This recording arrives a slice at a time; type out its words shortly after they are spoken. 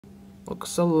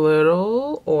Looks a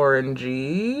little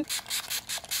orangey.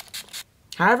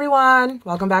 Hi everyone,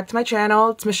 welcome back to my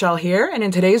channel. It's Michelle here, and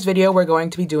in today's video we're going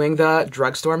to be doing the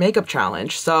Drugstore Makeup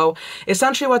Challenge. So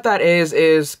essentially what that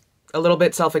is a little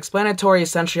bit self-explanatory.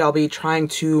 Essentially I'll be trying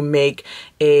to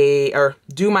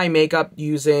do my makeup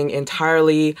using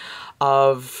entirely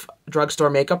of drugstore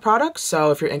makeup products.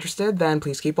 So if you're interested, then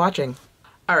please keep watching.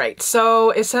 Alright,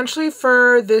 so essentially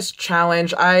for this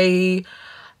challenge,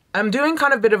 I'm doing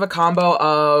kind of a bit of a combo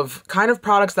of kind of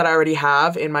products that I already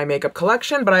have in my makeup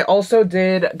collection, but I also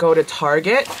did go to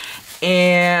Target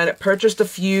and purchased a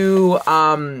few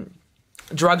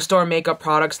drugstore makeup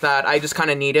products that I just kind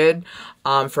of needed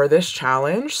for this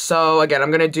challenge. So again,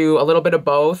 I'm going to do a little bit of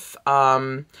both.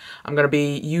 I'm going to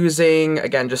be using,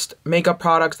 again, just makeup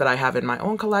products that I have in my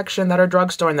own collection that are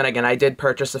drugstore, and then again, I did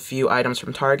purchase a few items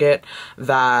from Target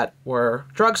that were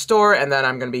drugstore, and then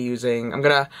I'm going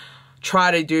to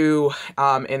try to do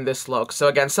in this look. So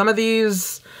again, some of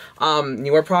these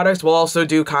newer products will also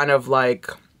do kind of like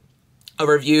a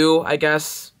review, I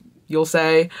guess you'll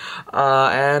say.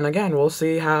 And again, we'll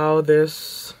see how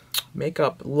this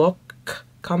makeup look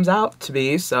comes out to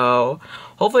be. So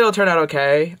hopefully it'll turn out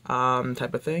okay,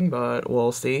 type of thing, but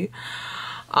we'll see.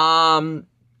 So I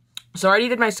already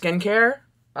did my skincare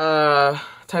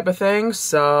type of thing.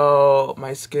 So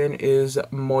my skin is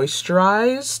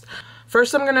moisturized.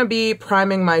 First, I'm going to be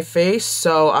priming my face,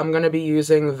 so I'm going to be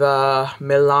using the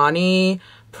Milani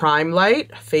Prime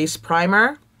Light Face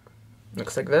Primer.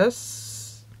 Looks like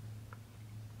this.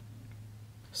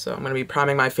 So I'm going to be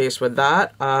priming my face with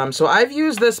that. So I've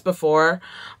used this before.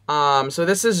 So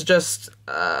this is just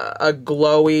a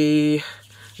glowy,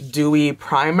 dewy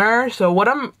primer. So what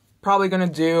I'm probably going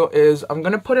to do is I'm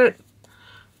going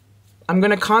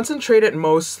to concentrate it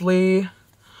mostly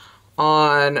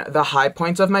on the high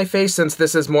points of my face, since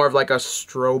this is more of like a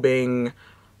strobing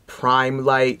prime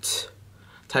light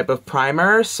type of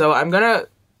primer. So I'm gonna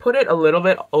put it a little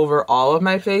bit over all of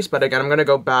my face, but again, I'm gonna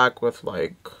go back with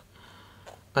like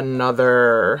a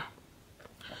little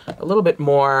bit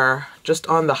more just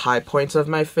on the high points of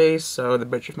my face. So the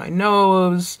bridge of my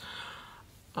nose,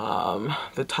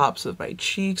 the tops of my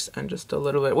cheeks, and just a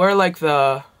little bit where like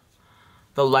the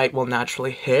light will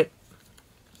naturally hit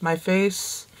my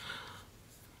face.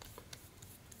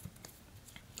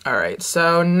 Alright,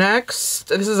 so next,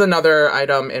 this is another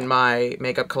item in my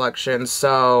makeup collection.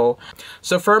 So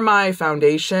for my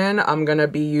foundation, I'm going to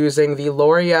be using the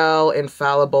L'Oreal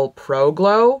Infallible Pro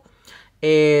Glow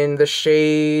in the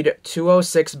shade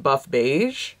 206 Buff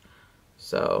Beige.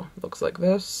 So, looks like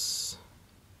this.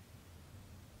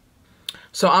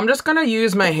 So I'm just going to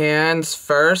use my hands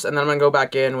first, and then I'm going to go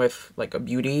back in with like a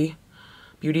beauty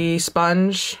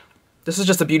sponge. This is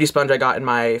just a beauty sponge I got in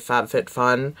my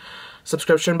FabFitFun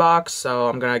subscription box, so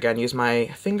I'm gonna again use my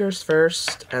fingers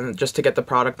first and just to get the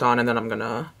product on, and then I'm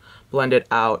gonna blend it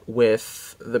out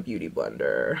with the beauty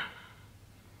blender.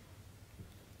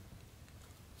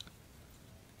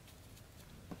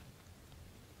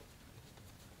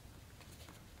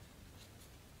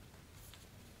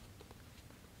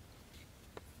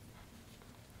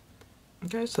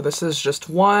 Okay, so this is just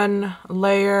one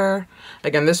layer.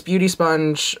 Again, this beauty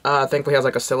sponge thankfully has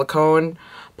like a silicone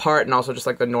part and also just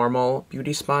like the normal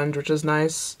beauty sponge, which is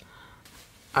nice.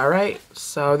 Alright,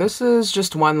 so this is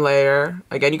just one layer.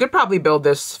 Again, you could probably build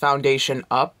this foundation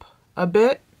up a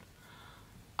bit.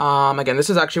 Again, this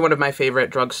is actually one of my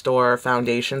favorite drugstore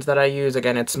foundations that I use.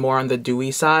 Again, it's more on the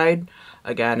dewy side,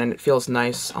 again, and it feels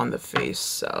nice on the face,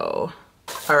 so...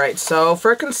 Alright, so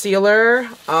for concealer,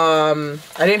 I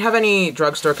didn't have any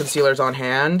drugstore concealers on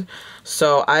hand,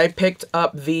 so I picked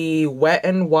up the Wet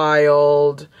n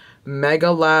Wild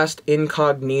Mega Last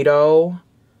Incognito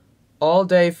All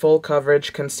Day Full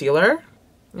Coverage Concealer.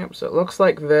 Yep, so it looks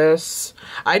like this.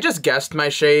 I just guessed my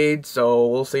shade, so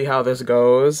we'll see how this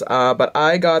goes. But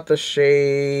I got the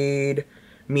shade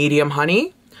Medium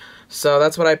Honey. So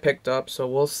that's what I picked up, so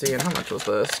we'll see. And how much was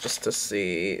this, just to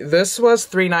see? This was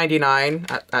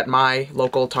 $3.99 at my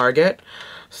local Target.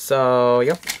 So,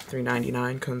 yep,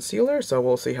 $3.99 concealer. So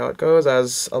we'll see how it goes.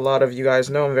 As a lot of you guys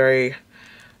know, I'm very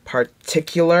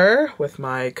particular with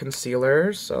my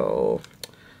concealer. So,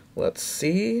 let's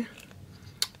see.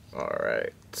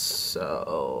 Alright,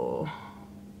 so...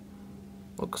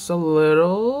 looks a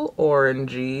little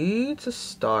orangey to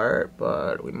start,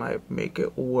 but we might make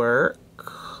it work.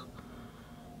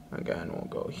 Again, we'll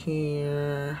go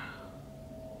here.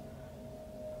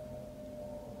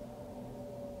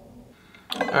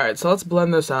 Alright, so let's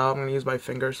blend this out. I'm going to use my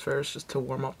fingers first just to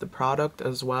warm up the product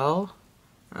as well.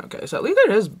 Okay, so at least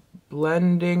it is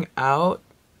blending out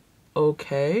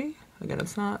okay. Again,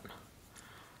 it's not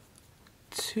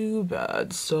too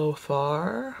bad so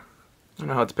far. I don't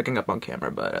know how it's picking up on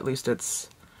camera, but at least it's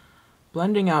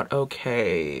blending out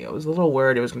okay. I was a little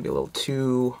worried it was gonna be a little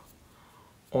too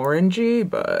orangey,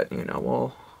 but you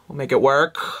know, we'll make it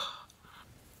work.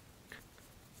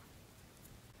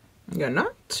 Yeah,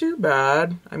 not too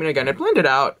bad. I mean, again, it blended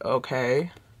out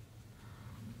okay.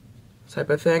 Type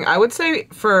of thing. I would say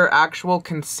for actual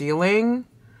concealing,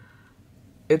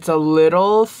 it's a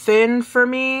little thin for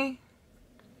me.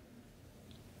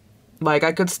 Like,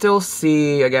 I could still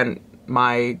see, again,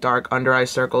 my dark under eye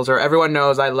circles, or everyone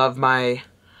knows I love my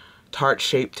Tarte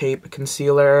Shape Tape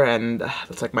concealer, and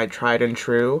that's like my tried and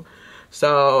true.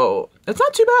 So, it's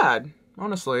not too bad,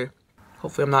 honestly.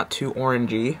 Hopefully I'm not too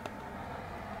orangey,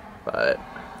 but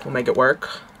we'll make it work.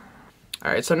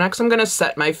 Alright, so next I'm gonna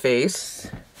set my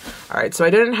face. Alright, so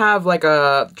I didn't have like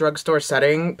a drugstore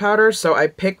setting powder, so I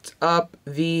picked up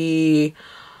the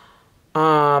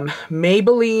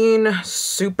Maybelline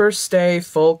Super Stay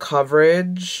Full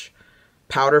Coverage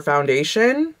Powder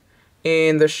Foundation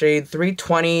in the shade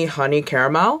 320 Honey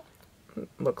Caramel.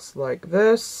 Looks like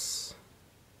this.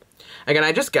 Again,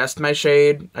 I just guessed my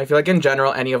shade. I feel like in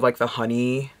general, any of like the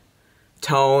honey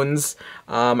tones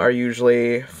are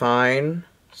usually fine.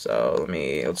 So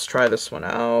let's try this one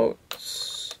out.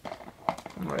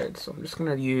 Alright, so I'm just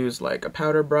gonna use like a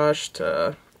powder brush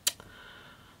to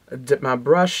dip my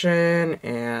brush in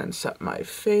and set my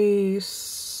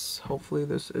face. Hopefully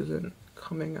this isn't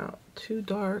coming out too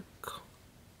dark.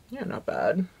 Yeah, not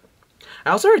bad.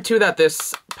 I also heard too that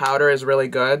this powder is really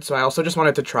good, so I also just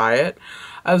wanted to try it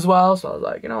as well. So I was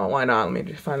like, you know what, why not? Let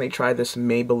me finally try this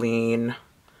Maybelline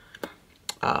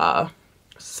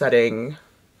setting.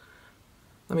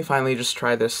 Let me finally just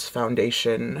try this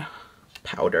foundation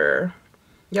powder.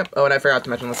 Yep. Oh, and I forgot to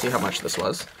mention, let's see how much this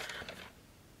was.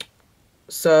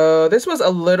 So this was a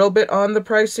little bit on the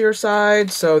pricier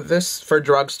side. So this, for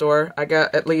drugstore, I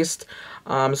got at least.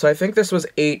 So I think this was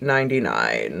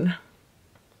 $8.99.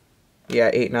 Yeah,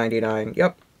 $8.99.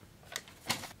 Yep.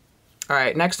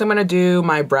 Alright, next I'm going to do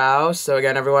my brows. So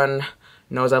again, everyone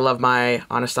knows I love my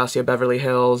Anastasia Beverly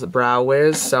Hills Brow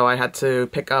Wiz. So I had to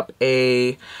pick up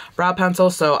a brow pencil.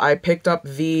 So I picked up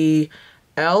the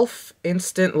e.l.f.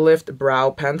 Instant Lift Brow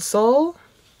Pencil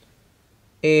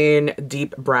in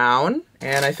deep brown.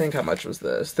 And I think, how much was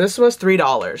this? This was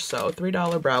 $3, so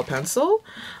 $3 brow pencil.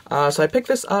 So I picked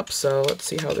this up, so let's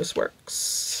see how this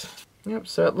works. Yep,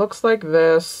 so it looks like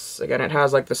this. Again, it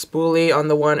has like the spoolie on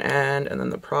the one end and then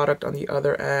the product on the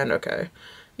other end. Okay.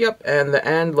 Yep, and the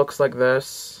end looks like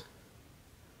this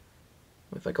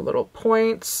with like a little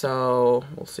point, so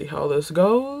we'll see how this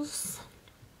goes.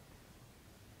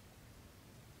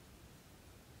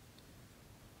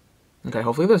 Okay,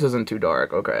 hopefully this isn't too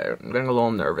dark. Okay, I'm getting a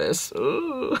little nervous.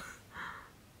 Ooh.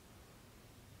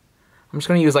 I'm just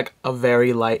gonna use like a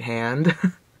very light hand.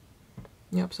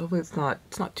 Yep, so hopefully it's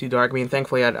not too dark. I mean,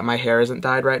 thankfully my hair isn't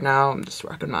dyed right now. I'm just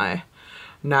rocking my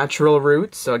natural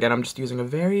roots. So again, I'm just using a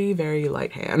very, very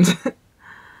light hand.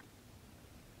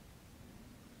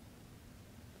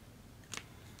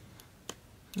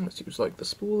 Let's use like the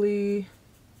spoolie.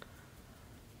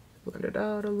 Blend it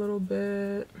out a little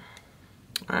bit.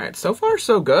 Alright, so far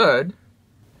so good.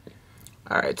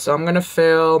 Alright, so I'm gonna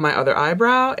fill my other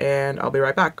eyebrow and I'll be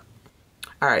right back.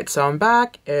 Alright, so I'm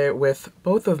back with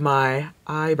both of my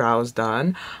eyebrows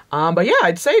done. But yeah,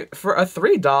 I'd say for a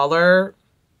 $3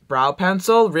 brow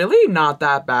pencil, really not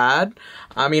that bad.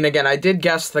 I mean, again, I did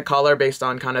guess the color based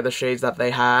on kind of the shades that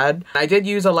they had. I did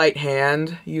use a light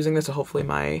hand using this, so hopefully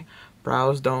my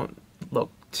brows don't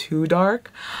look too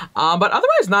dark. But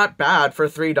otherwise not bad for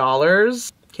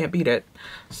 $3. Can't beat it.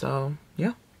 So,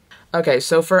 yeah. Okay,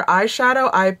 so for eyeshadow,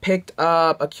 I picked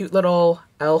up a cute little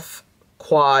e.l.f.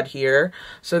 quad here.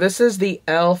 So this is the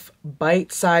e.l.f.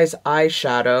 Bite Size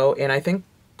Eyeshadow in, I think,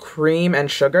 Cream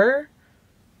and Sugar.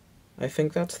 I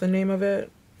think that's the name of it.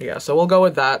 Yeah, so we'll go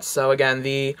with that. So again,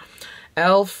 the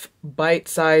e.l.f. Bite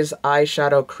Size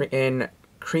Eyeshadow in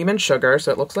Cream and Sugar.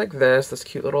 So it looks like this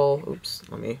cute little, oops,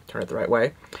 let me turn it the right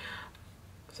way.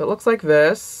 So it looks like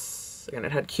this. Again,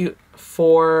 it had cute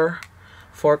four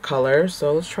colors.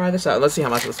 So let's try this out. Let's see how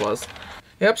much this was.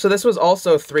 Yep, so this was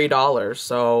also $3.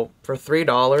 So for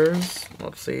 $3,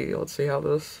 let's see how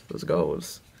this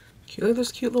goes. Cute, look at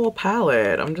this cute little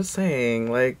palette. I'm just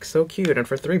saying, like, so cute. And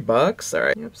for $3, all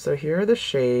right. Yep, so here are the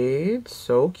shades.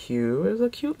 So cute. It's a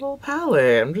cute little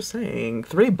palette. I'm just saying,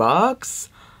 $3?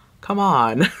 Come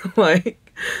on.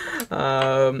 Like,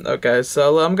 okay,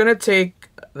 so I'm gonna take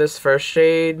this first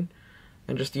shade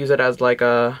and just use it as like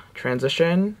a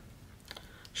transition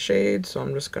shade. So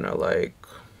I'm just gonna like,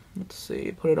 let's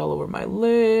see, put it all over my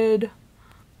lid.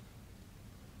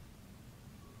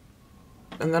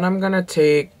 and then I'm gonna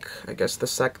take, I guess,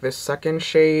 this second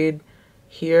shade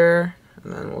here,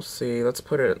 and then we'll see. Let's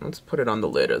put it on the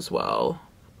lid as well,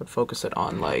 but focus it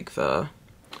on like the.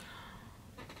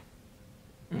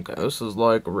 Okay, this is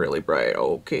like really bright.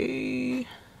 Okay,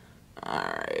 all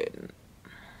right.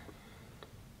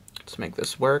 Let's make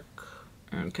this work.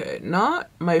 Okay, not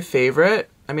my favorite.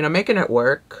 I mean, I'm making it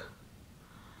work,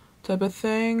 type of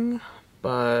thing,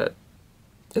 but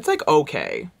it's like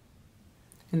okay.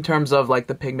 In terms of like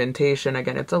the pigmentation,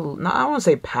 again, it's not, I don't want to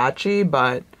say patchy,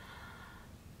 but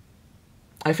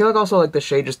I feel like also like the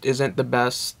shade just isn't the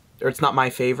best, or it's not my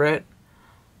favorite.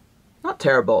 Not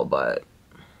terrible, but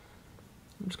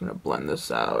I'm just gonna blend this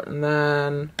out, and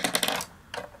then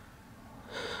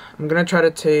I'm gonna try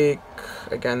to take,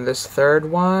 again, this third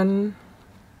one.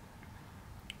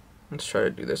 Let's try to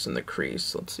do this in the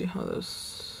crease. Let's see how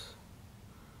this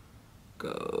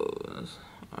goes.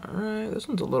 Alright, this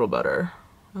one's a little better.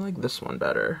 I like this one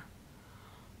better.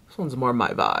 This one's more my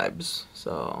vibes.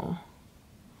 So,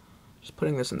 just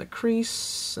putting this in the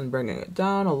crease and bringing it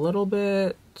down a little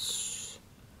bit.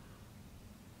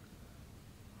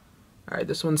 Alright,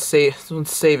 this one's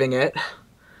saving it.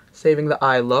 Saving the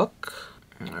eye look.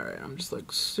 Alright, I'm just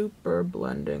like super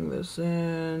blending this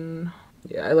in.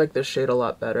 Yeah, I like this shade a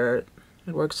lot better.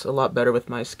 It works a lot better with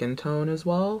my skin tone as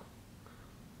well.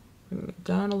 Bring it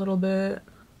down a little bit.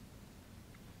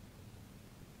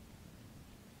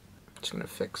 Just gonna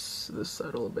fix this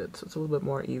side a little bit so it's a little bit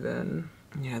more even.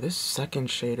 Yeah, this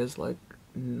second shade is like,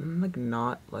 I'm like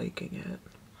not liking it.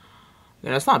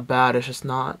 Yeah, it's not bad, it's just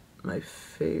not my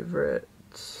favorite.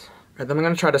 Alright, then I'm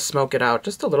gonna try to smoke it out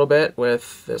just a little bit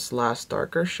with this last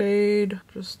darker shade.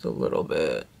 Just a little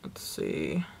bit. Let's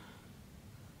see.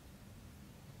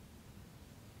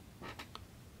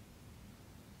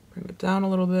 Bring it down a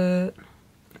little bit.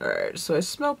 Alright, so I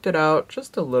smoked it out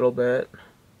just a little bit.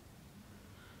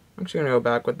 I'm actually gonna go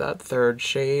back with that third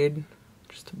shade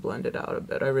just to blend it out a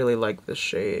bit. I really like this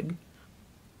shade.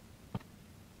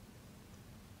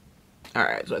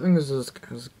 Alright, so I think this is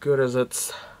as good as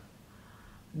it's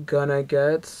gonna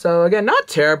get. So again, not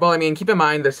terrible. I mean, keep in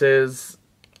mind this is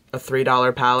a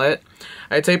 $3 palette.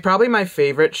 I'd say probably my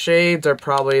favorite shades are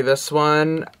probably this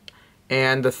one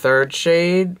and the third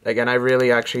shade. Again, I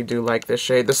really actually do like this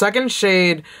shade. The second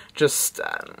shade, just,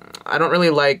 I don't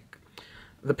really like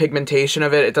the pigmentation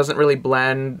of it. It doesn't really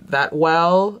blend that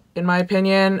well, in my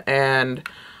opinion. And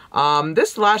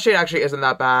this last shade actually isn't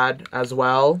that bad as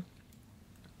well.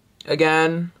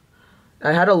 Again,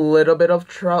 I had a little bit of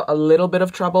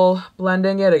trouble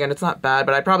blending it. Again, it's not bad,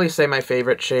 but I'd probably say my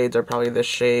favorite shades are probably this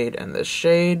shade and this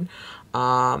shade.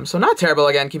 So not terrible.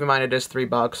 Again, keep in mind it is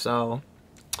 $3, so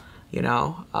you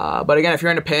know. But again, if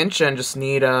you're in a pinch and just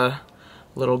need a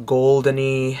little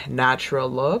goldeny natural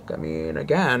look, I mean,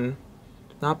 again,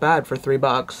 not bad for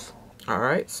 $3. All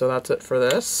right, so that's it for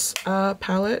this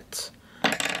palette.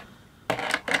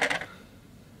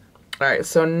 All right,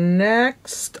 so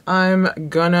next I'm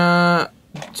gonna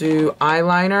do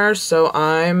eyeliner. So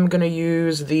I'm gonna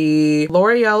use the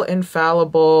L'Oreal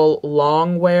Infallible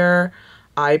Longwear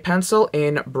eye pencil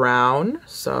in brown.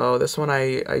 So this one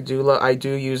I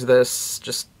do use this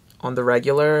just on the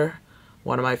regular.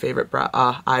 One of my favorite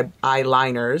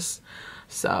eyeliners.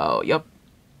 So yep.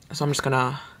 So I'm just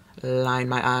gonna line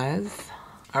my eyes.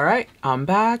 All right, I'm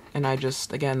back, and I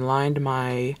just again lined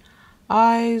my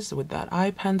eyes with that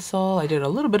eye pencil. I did a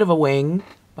little bit of a wing,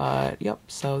 but yep,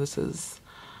 so this is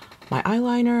my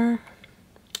eyeliner.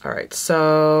 All right,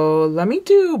 so let me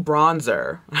do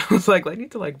bronzer. I was like, I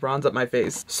need to like bronze up my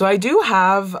face. So I do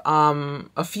have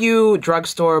a few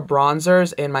drugstore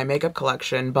bronzers in my makeup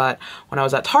collection, but when I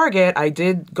was at Target, I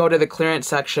did go to the clearance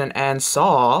section and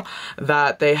saw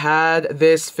that they had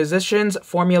this Physicians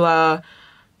Formula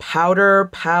Powder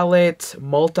Palette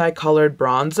Multicolored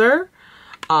Bronzer.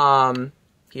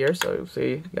 Here, so you see,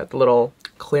 you got the little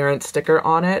clearance sticker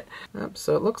on it. Yep,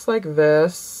 so it looks like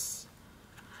this.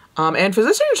 And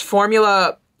Physicians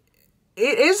Formula,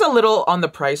 it is a little on the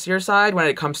pricier side when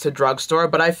it comes to drugstore,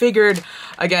 but I figured,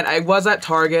 again, I was at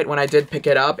Target when I did pick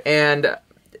it up, and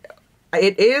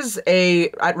it is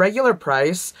at regular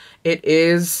price, it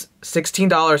is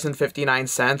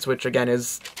 $16.59, which again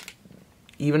is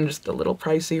even just a little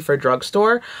pricey for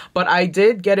drugstore, but I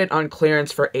did get it on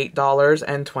clearance for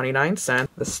 $8.29.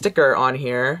 The sticker on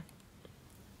here,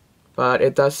 but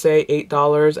it does say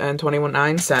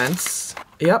 $8.29.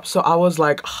 Yep, so I was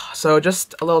like, so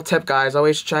just a little tip, guys,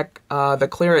 always check the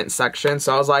clearance section.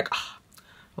 So I was like,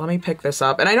 let me pick this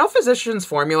up. And I know Physicians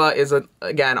Formula is,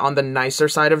 again, on the nicer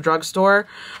side of drugstore.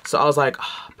 So I was like,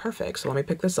 perfect, so let me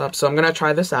pick this up. So I'm gonna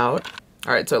try this out.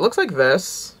 All right, so it looks like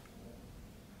this.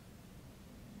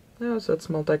 Yeah, so it's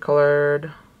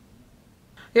multicolored.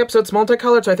 Yep, so it's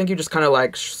multicolored, so I think you just kind of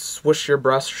like swoosh your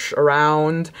brush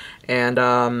around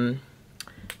and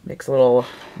makes a little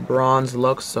bronze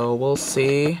look, so we'll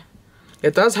see.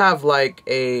 It does have like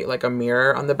a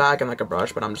mirror on the back and like a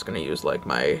brush, but I'm just gonna use like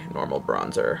my normal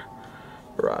bronzer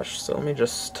brush. So let me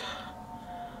just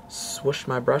swoosh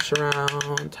my brush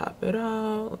around, tap it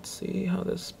out. Let's see how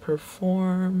this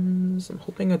performs. I'm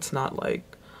hoping it's not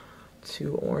like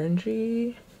too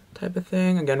orangey type of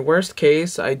thing. Again, worst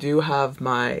case, I do have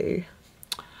my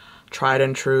tried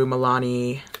and true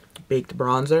Milani baked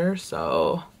bronzer,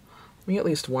 so let me at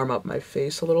least warm up my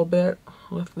face a little bit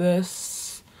with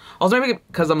this. Also maybe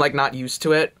because I'm like not used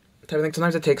to it type of thing.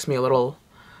 Sometimes it takes me a little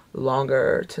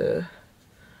longer to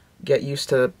get used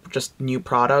to just new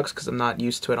products because I'm not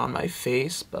used to it on my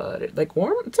face, but it like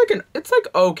it's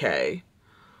like okay.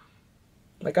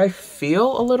 Like I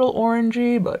feel a little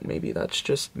orangey, but maybe that's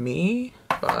just me.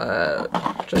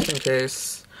 But just in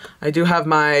case, I do have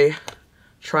my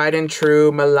tried and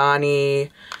true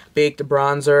Milani baked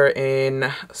bronzer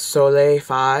in Soleil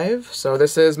 5. So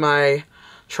this is my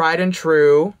tried and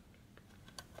true.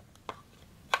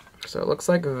 So it looks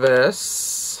like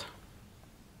this.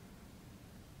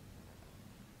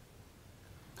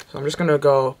 So I'm just gonna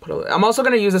go I'm also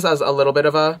gonna use this as a little bit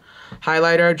of a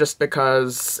highlighter just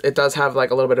because it does have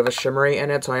like a little bit of a shimmery in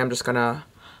it. So I am just gonna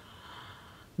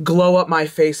glow up my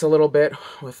face a little bit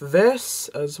with this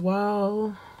as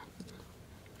well.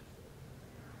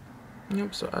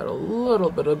 Yep, so add a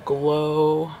little bit of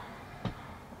glow.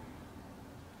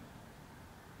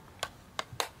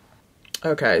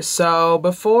 Okay, so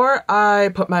before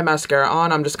I put my mascara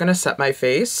on, I'm just gonna set my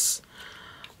face.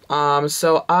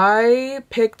 So I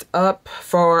picked up,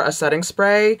 for a setting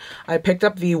spray, I picked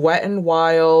up the Wet n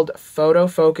Wild Photo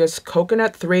Focus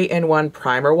Coconut 3-in-1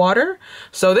 Primer Water.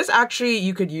 So this actually,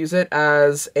 you could use it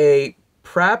as a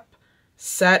prep,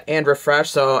 set, and refresh.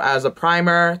 So as a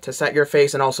primer to set your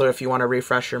face, and also if you want to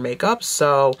refresh your makeup.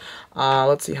 So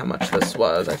let's see how much this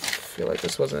was. I feel like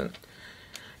this wasn't...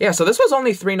 Yeah, so this was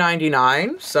only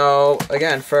 $3.99. So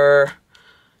again, for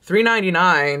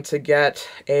 $3.99 to get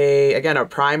a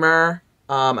primer,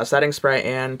 a setting spray,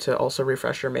 and to also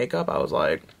refresh your makeup, I was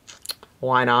like,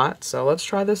 why not? So let's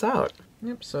try this out.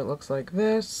 Yep, so it looks like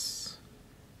this.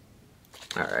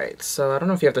 All right, so I don't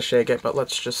know if you have to shake it, but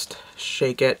let's just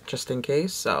shake it just in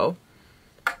case. So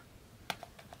let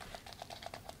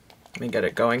me get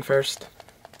it going first.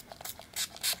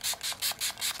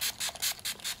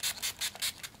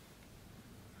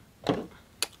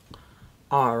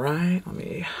 All right, let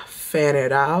me fan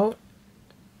it out.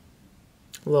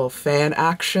 A little fan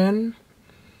action.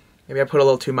 Maybe I put a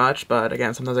little too much, but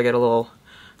again, sometimes I get a little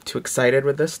too excited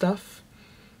with this stuff.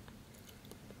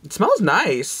 It smells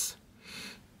nice.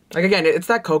 Like again, it's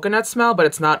that coconut smell, but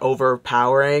it's not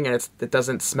overpowering, and it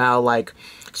doesn't smell like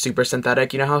super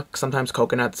synthetic. You know how sometimes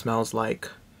coconut smells like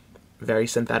very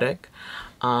synthetic?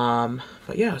 But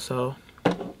yeah, so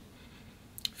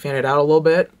fan it out a little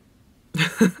bit.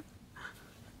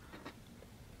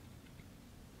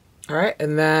 Alright,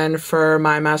 and then for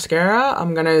my mascara,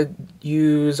 I'm gonna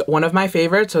use one of my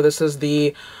favorites. So this is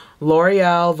the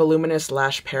L'Oreal Voluminous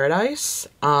Lash Paradise,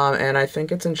 and I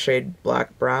think it's in shade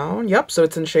Black Brown. Yep, so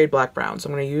it's in shade Black Brown. So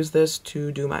I'm gonna use this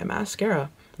to do my mascara.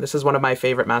 This is one of my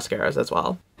favorite mascaras as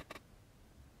well.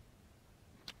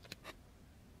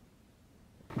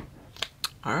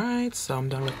 Alright, so I'm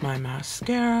done with my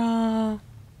mascara.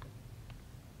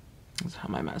 This is how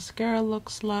my mascara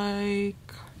looks like.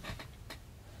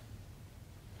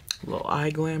 A little eye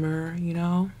glamour, you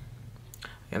know?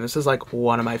 And this is like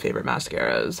one of my favorite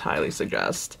mascaras, highly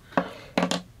suggest.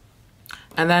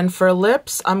 And then for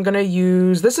lips, I'm gonna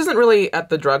use, this isn't really at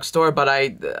the drugstore, but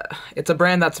it's a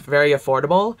brand that's very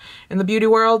affordable in the beauty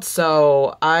world,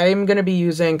 so I'm gonna be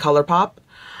using ColourPop.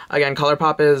 Again,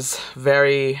 ColourPop is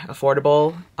very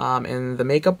affordable in the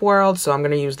makeup world, so I'm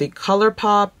gonna use the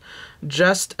ColourPop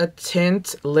Just a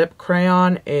Tint Lip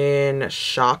Crayon in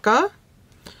Shaka.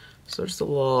 So just a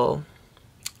little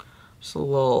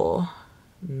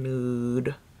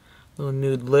nude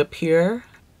lip here.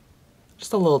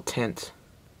 Just a little tint.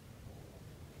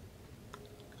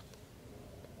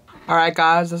 Alright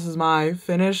guys, this is my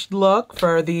finished look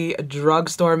for the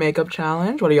drugstore makeup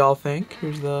challenge. What do y'all think?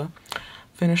 Here's the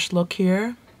finished look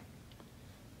here.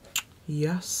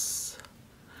 Yes.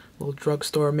 Little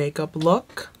drugstore makeup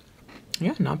look.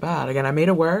 Yeah, not bad. Again, I made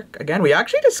it work. Again, we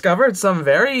actually discovered some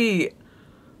very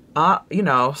you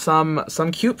know,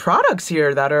 some cute products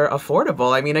here that are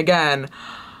affordable. I mean, again,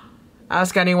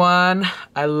 ask anyone.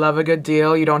 I love a good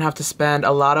deal. You don't have to spend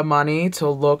a lot of money to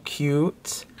look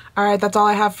cute. All right, that's all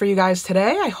I have for you guys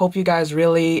today. I hope you guys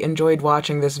really enjoyed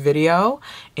watching this video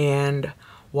and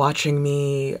watching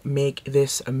me make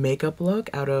this makeup look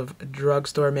out of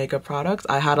drugstore makeup products.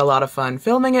 I had a lot of fun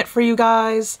filming it for you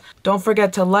guys. Don't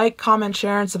forget to like, comment,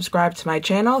 share, and subscribe to my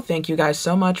channel. Thank you guys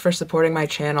so much for supporting my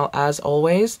channel as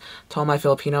always. To all my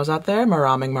Filipinos out there,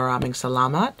 maraming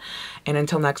salamat. And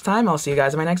until next time, I'll see you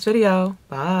guys in my next video.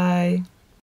 Bye!